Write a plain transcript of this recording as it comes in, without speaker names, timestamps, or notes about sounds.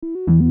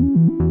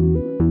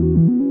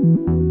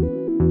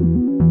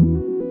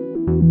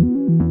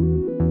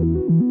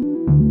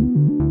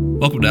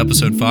Welcome to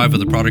episode 5 of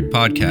the Product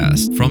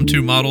Podcast, From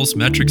Two Models,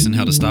 Metrics, and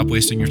How to Stop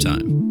Wasting Your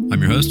Time. I'm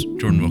your host,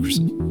 Jordan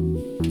Wilkerson.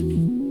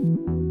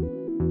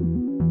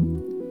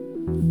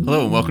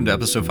 Hello, and welcome to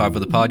episode 5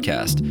 of the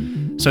podcast.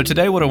 So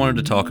today what I wanted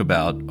to talk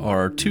about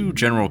are two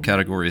general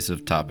categories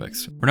of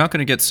topics. We're not going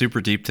to get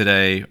super deep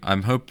today.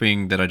 I'm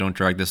hoping that I don't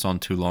drag this on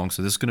too long,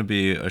 so this is going to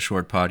be a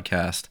short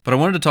podcast. But I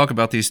wanted to talk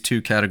about these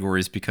two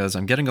categories because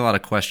I'm getting a lot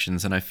of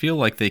questions, and I feel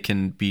like they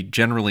can be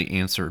generally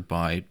answered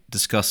by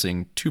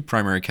discussing two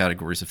primary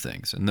categories of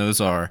things. And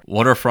those are,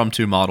 what are from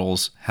two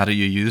models, how do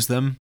you use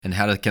them, and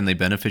can they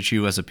benefit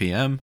you as a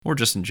PM, or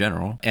just in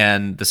general?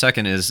 And the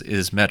second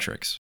is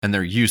metrics and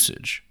their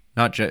usage.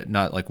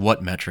 Not like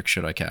what metrics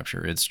should I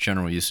capture, it's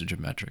general usage of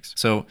metrics.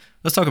 So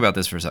let's talk about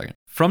this for a second.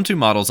 From two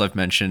models I've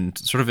mentioned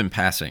sort of in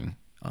passing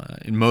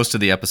in most of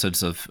the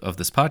episodes of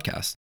this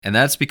podcast. And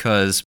that's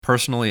because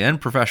personally and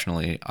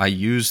professionally, I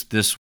use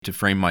this to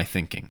frame my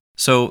thinking.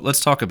 So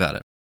let's talk about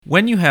it.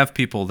 When you have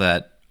people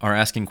that are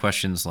asking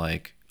questions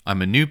like,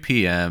 I'm a new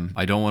PM,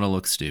 I don't want to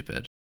look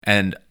stupid,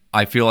 and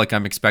I feel like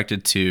I'm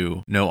expected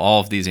to know all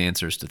of these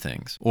answers to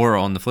things. Or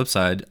on the flip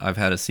side, I've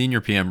had a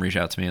senior PM reach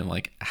out to me and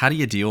like, how do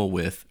you deal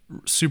with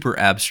super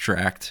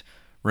abstract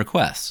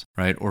requests,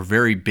 right? Or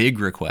very big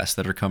requests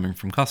that are coming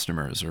from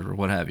customers or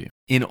what have you.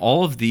 In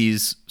all of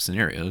these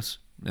scenarios,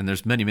 and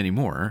there's many, many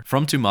more,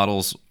 from two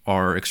models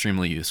are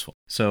extremely useful.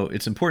 So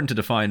it's important to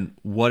define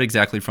what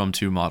exactly from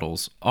two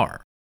models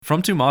are.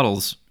 From two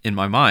models, in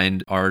my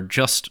mind, are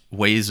just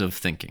ways of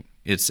thinking.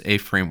 It's a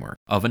framework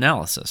of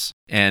analysis.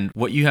 And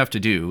what you have to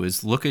do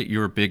is look at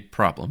your big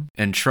problem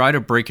and try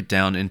to break it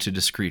down into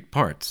discrete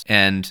parts.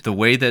 And the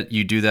way that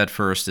you do that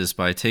first is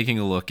by taking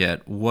a look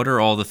at what are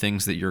all the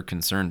things that you're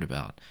concerned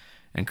about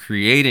and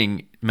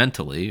creating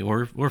mentally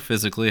or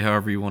physically,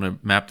 however you want to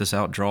map this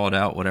out, draw it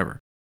out, whatever.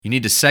 You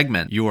need to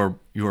segment your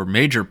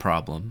major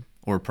problem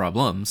or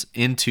problems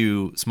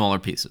into smaller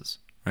pieces,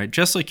 right?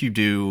 Just like you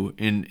do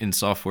in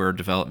software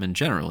development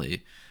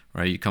generally.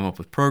 Right, you come up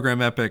with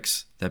program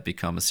epics that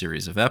become a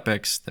series of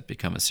epics that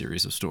become a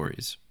series of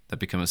stories that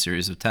become a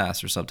series of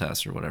tasks or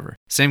subtasks or whatever.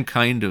 Same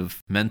kind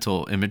of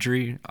mental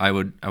imagery I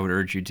would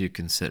urge you to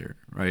consider,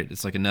 right?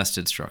 It's like a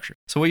nested structure.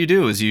 So what you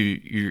do is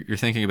you're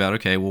thinking about,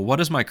 okay, well, what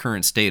is my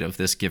current state of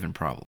this given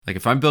problem? Like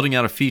if I'm building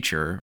out a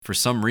feature for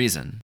some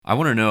reason, I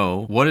want to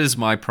know what is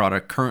my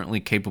product currently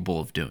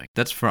capable of doing.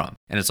 That's from.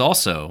 And it's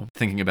also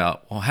thinking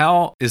about, well,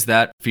 how is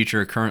that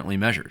feature currently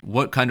measured?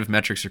 What kind of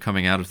metrics are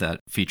coming out of that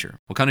feature?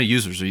 What kind of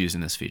users are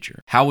using this feature?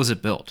 How was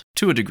it built?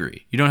 To a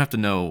degree. You don't have to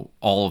know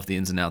all of the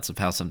ins and outs of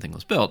how something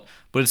was built,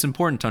 but it's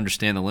important to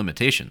understand the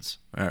limitations,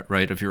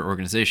 right, of your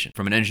organization.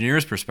 From an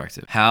engineer's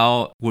perspective,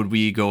 how would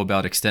we go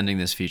about extending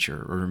this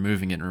feature or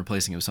removing it and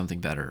replacing it with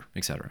something better,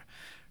 etc.?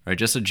 Right,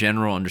 just a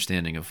general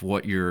understanding of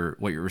what your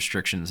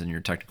restrictions and your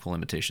technical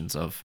limitations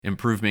of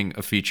improving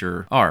a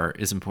feature are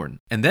is important.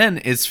 And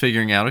then it's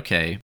figuring out,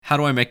 okay, how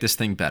do I make this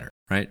thing better,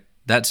 right?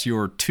 That's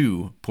your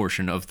two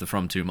portion of the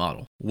from two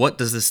model. What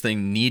does this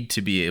thing need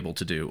to be able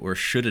to do, or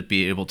should it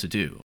be able to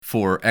do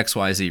for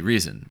XYZ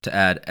reason to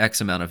add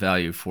X amount of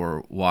value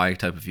for Y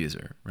type of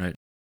user, right?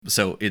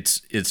 So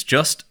it's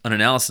just an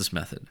analysis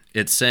method.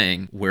 It's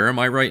saying, where am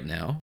I right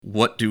now?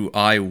 What do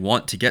I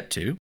want to get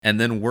to?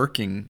 And then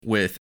working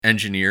with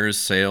engineers,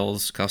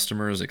 sales,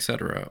 customers,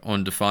 etc.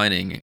 on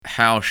defining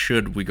how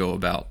should we go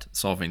about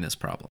solving this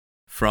problem.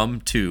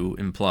 From two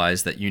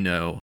implies that you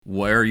know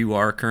where you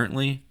are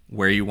currently,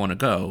 where you want to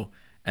go,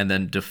 and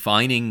then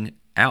defining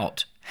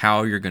out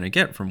how you're going to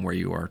get from where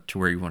you are to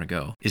where you want to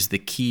go is the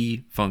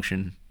key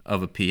function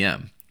of a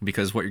PM.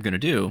 Because what you're going to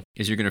do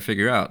is you're going to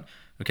figure out,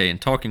 okay, in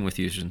talking with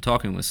users and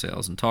talking with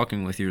sales and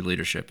talking with your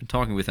leadership and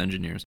talking with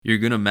engineers, you're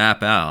going to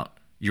map out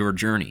your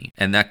journey.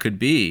 And that could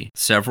be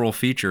several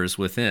features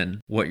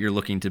within what you're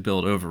looking to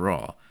build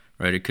overall,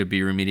 right? It could be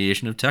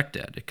remediation of tech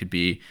debt. It could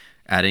be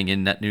adding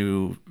in net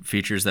new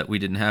features that we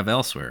didn't have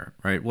elsewhere,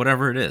 right?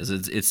 Whatever it is,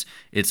 it's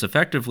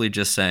effectively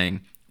just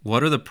saying,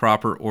 what are the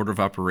proper order of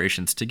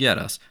operations to get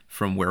us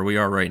from where we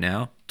are right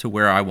now to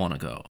where I want to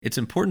go? It's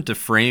important to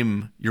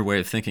frame your way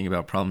of thinking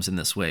about problems in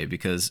this way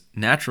because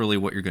naturally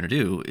what you're going to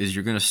do is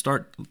you're going to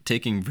start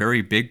taking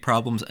very big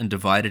problems and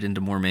divide it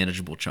into more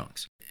manageable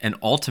chunks. And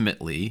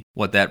ultimately,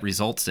 what that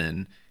results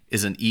in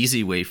is an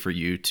easy way for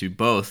you to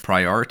both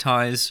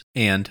prioritize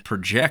and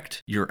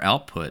project your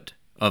output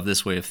of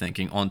this way of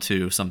thinking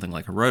onto something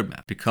like a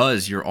roadmap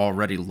because you're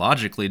already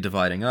logically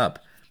dividing up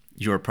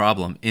your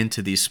problem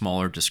into these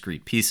smaller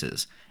discrete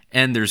pieces.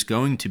 And there's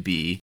going to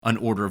be an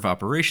order of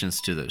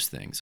operations to those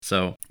things.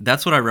 So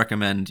that's what I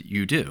recommend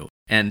you do.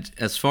 And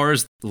as far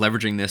as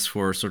leveraging this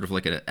for sort of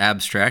like an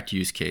abstract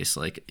use case,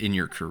 like in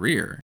your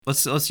career,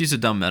 let's use a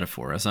dumb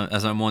metaphor as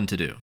I'm one to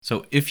do.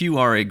 So if you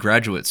are a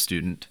graduate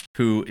student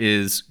who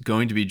is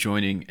going to be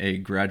joining a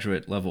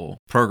graduate level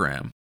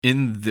program,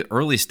 in the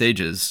early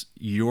stages,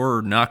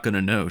 you're not going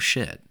to know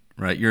shit.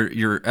 right?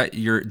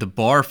 The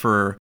bar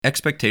for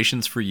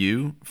expectations for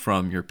you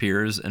from your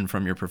peers and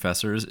from your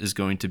professors is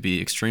going to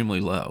be extremely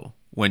low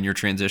when you're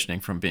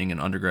transitioning from being an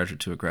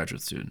undergraduate to a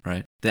graduate student,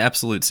 right? The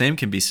absolute same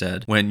can be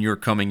said when you're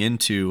coming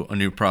into a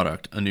new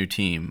product, a new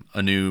team,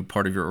 a new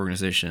part of your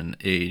organization,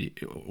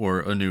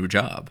 or a new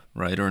job,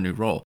 right? Or a new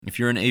role. If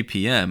you're an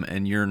APM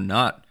and you're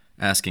not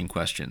asking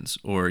questions,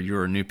 or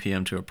you're a new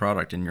PM to a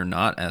product and you're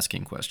not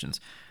asking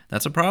questions,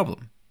 that's a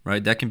problem,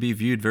 right? That can be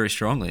viewed very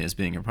strongly as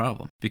being a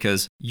problem,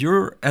 because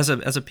you're, as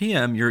a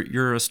PM,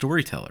 you're a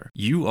storyteller.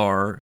 You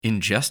are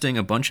ingesting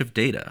a bunch of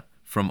data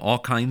from all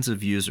kinds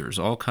of users,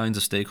 all kinds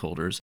of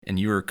stakeholders, and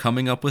you are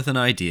coming up with an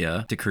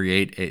idea to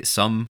create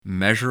some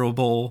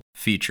measurable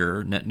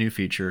feature, net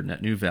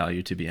new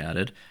value to be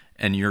added,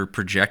 and you're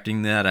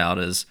projecting that out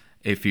as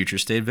a future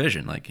state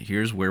vision. Like,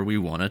 here's where we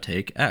want to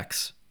take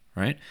X,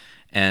 right?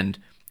 And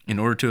in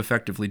order to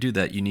effectively do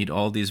that, you need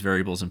all these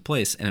variables in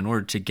place. And in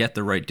order to get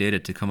the right data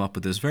to come up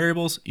with those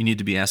variables, you need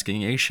to be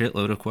asking a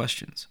shitload of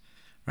questions,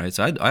 right?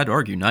 So I'd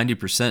argue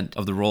 90%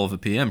 of the role of a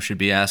PM should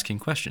be asking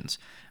questions.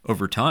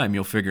 Over time,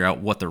 you'll figure out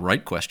what the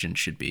right question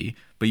should be,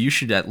 but you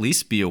should at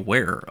least be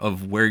aware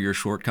of where your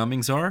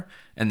shortcomings are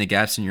and the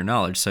gaps in your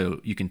knowledge, so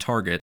you can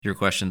target your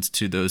questions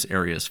to those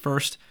areas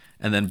first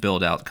and then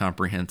build out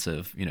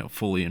comprehensive,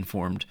 fully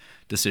informed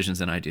decisions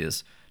and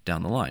ideas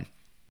down the line.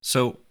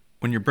 So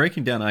when you're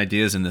breaking down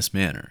ideas in this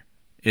manner,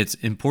 it's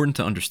important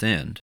to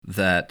understand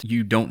that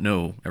you don't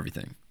know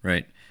everything,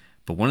 right?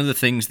 But one of the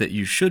things that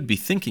you should be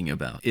thinking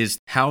about is,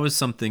 how is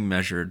something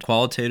measured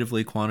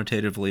qualitatively,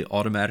 quantitatively,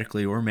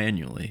 automatically, or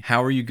manually?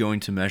 How are you going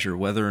to measure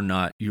whether or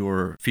not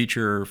your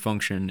feature,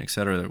 function,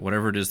 etc.,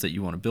 whatever it is that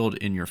you want to build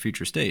in your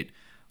future state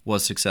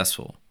was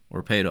successful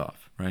or paid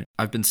off, right?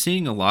 I've been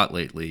seeing a lot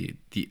lately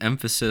the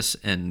emphasis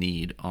and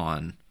need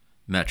on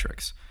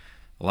metrics.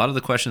 A lot of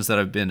the questions that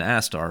I've been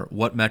asked are,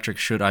 what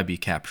metrics should I be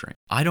capturing?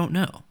 I don't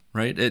know,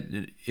 right?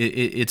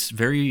 It's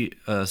very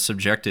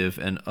subjective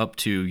and up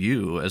to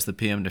you as the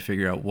PM to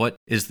figure out what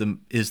is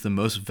the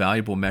most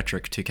valuable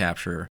metric to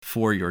capture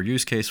for your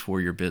use case, for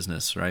your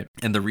business, right?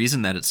 And the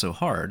reason that it's so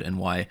hard, and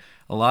why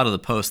a lot of the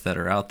posts that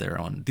are out there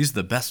on these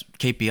are the best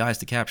KPIs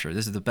to capture,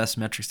 this is the best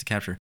metrics to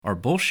capture, are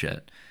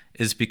bullshit,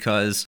 is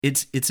because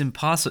it's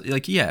impossible.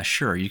 Like, yeah,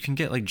 sure, you can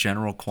get like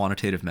general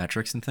quantitative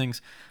metrics and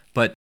things,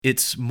 but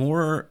it's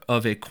more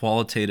of a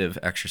qualitative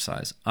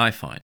exercise, I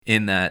find,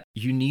 in that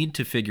you need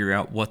to figure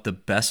out what the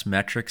best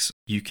metrics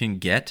you can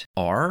get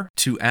are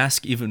to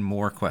ask even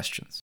more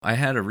questions. I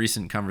had a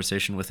recent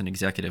conversation with an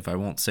executive, I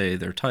won't say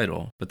their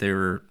title, but they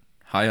were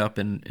high up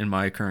in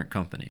my current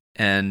company.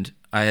 And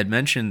I had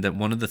mentioned that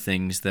one of the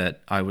things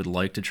that I would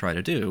like to try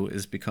to do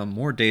is become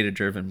more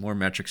data-driven, more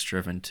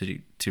metrics-driven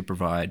to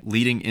provide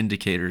leading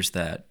indicators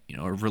that,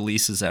 a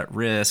release is at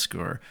risk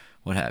or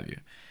what have you.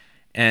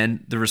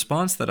 And the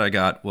response that I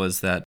got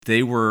was that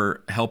they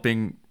were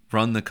helping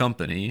run the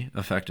company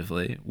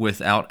effectively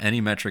without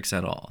any metrics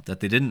at all, that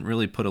they didn't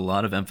really put a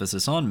lot of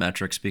emphasis on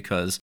metrics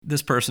because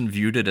this person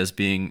viewed it as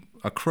being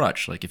a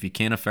crutch. Like, if you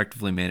can't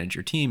effectively manage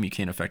your team, you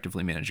can't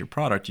effectively manage your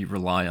product, you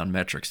rely on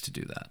metrics to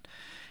do that.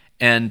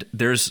 And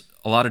there's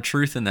a lot of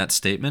truth in that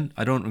statement.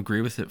 I don't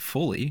agree with it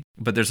fully,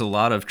 but there's a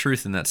lot of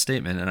truth in that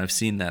statement, and I've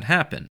seen that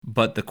happen.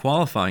 But the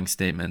qualifying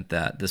statement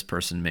that this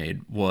person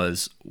made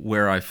was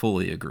where I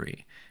fully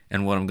agree.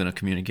 And what I'm going to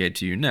communicate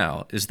to you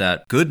now is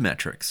that good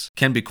metrics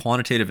can be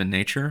quantitative in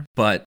nature,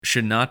 but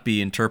should not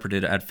be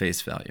interpreted at face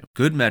value.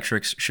 Good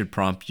metrics should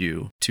prompt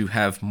you to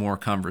have more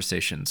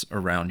conversations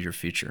around your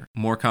future,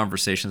 more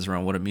conversations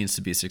around what it means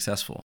to be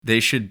successful. They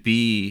should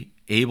be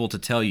able to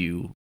tell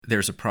you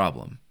there's a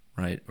problem,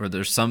 right? Or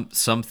there's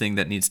something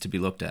that needs to be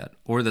looked at,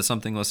 or that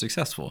something was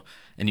successful.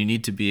 And you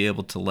need to be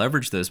able to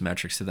leverage those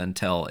metrics to then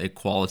tell a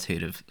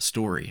qualitative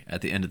story at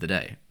the end of the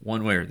day,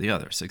 one way or the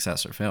other,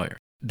 success or failure.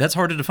 That's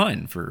hard to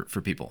define for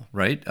people,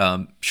 right?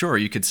 Sure,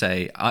 you could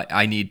say,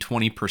 I need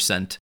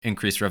 20%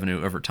 increased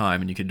revenue over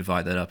time, and you could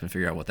divide that up and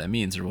figure out what that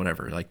means or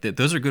whatever. Like,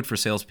 those are good for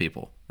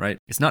salespeople, right?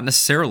 It's not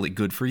necessarily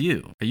good for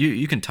you.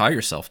 You can tie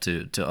yourself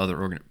to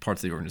other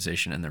parts of the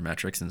organization and their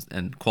metrics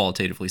and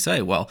qualitatively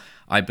say, well,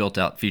 I built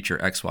out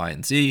feature X, Y,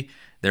 and Z,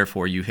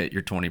 therefore you hit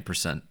your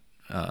 20%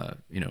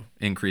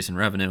 increase in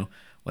revenue,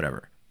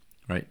 whatever,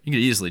 right? You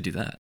could easily do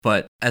that.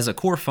 But as a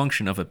core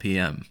function of a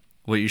PM,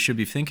 what you should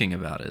be thinking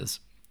about is,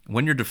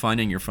 when you're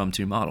defining your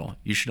from-to model,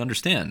 you should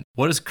understand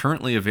what is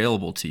currently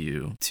available to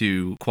you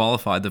to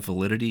qualify the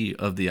validity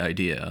of the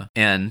idea.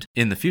 And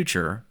in the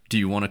future, do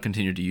you want to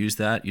continue to use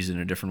it in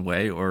a different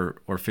way,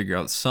 or figure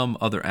out some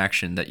other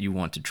action that you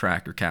want to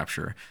track or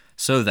capture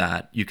so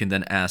that you can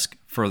then ask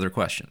further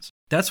questions?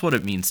 That's what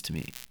it means to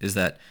me, is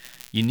that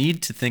you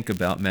need to think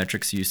about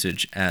metrics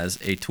usage as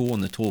a tool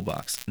in the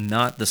toolbox,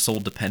 not the sole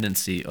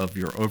dependency of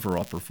your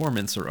overall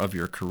performance or of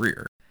your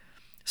career.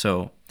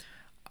 So,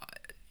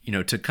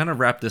 to kind of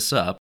wrap this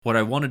up, what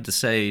I wanted to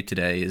say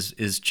today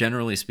is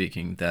generally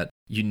speaking that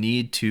you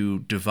need to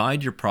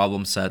divide your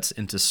problem sets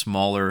into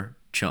smaller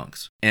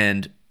chunks.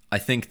 And I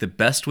think the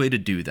best way to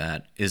do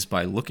that is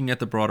by looking at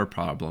the broader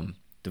problem,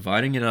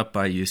 dividing it up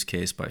by use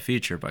case, by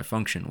feature, by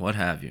function, what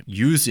have you,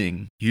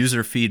 using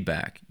user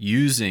feedback,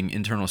 using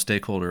internal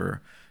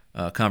stakeholder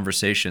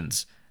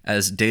conversations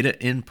as data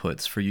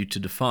inputs for you to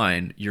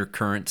define your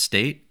current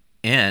state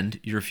and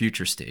your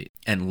future state,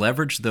 and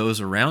leverage those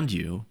around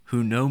you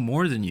who know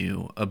more than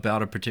you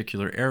about a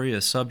particular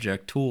area,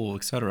 subject, tool,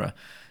 etc.,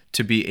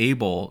 to be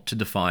able to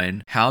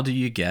define how do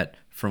you get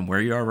from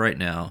where you are right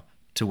now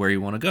to where you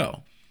want to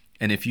go.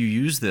 And if you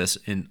use this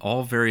in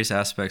all various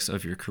aspects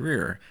of your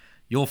career,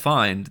 you'll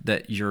find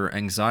that your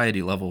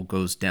anxiety level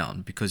goes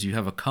down because you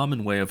have a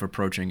common way of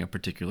approaching a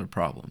particular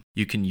problem.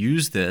 You can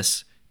use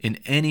this in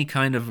any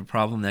kind of a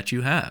problem that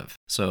you have.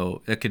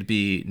 So it could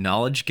be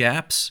knowledge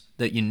gaps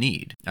that you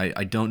need.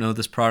 I don't know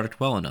this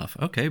product well enough.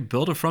 Okay,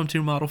 build a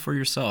from-to model for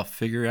yourself.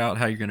 Figure out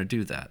how you're going to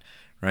do that.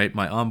 Right?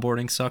 My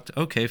onboarding sucked.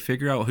 Okay,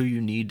 figure out who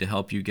you need to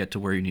help you get to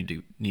where you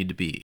need to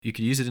be. You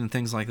could use it in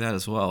things like that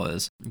as well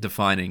as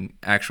defining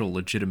actual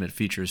legitimate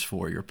features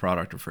for your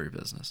product or for your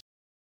business.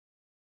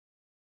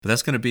 But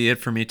that's going to be it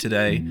for me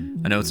today.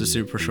 I know it's a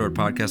super short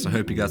podcast. I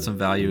hope you got some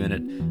value in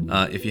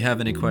it. If you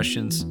have any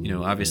questions,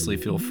 obviously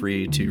feel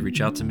free to reach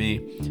out to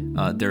me.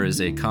 There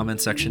is a comment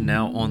section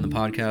now on the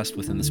podcast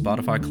within the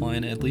Spotify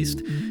client, at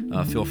least.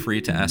 Feel free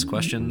to ask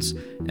questions,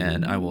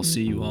 and I will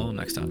see you all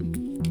next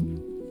time.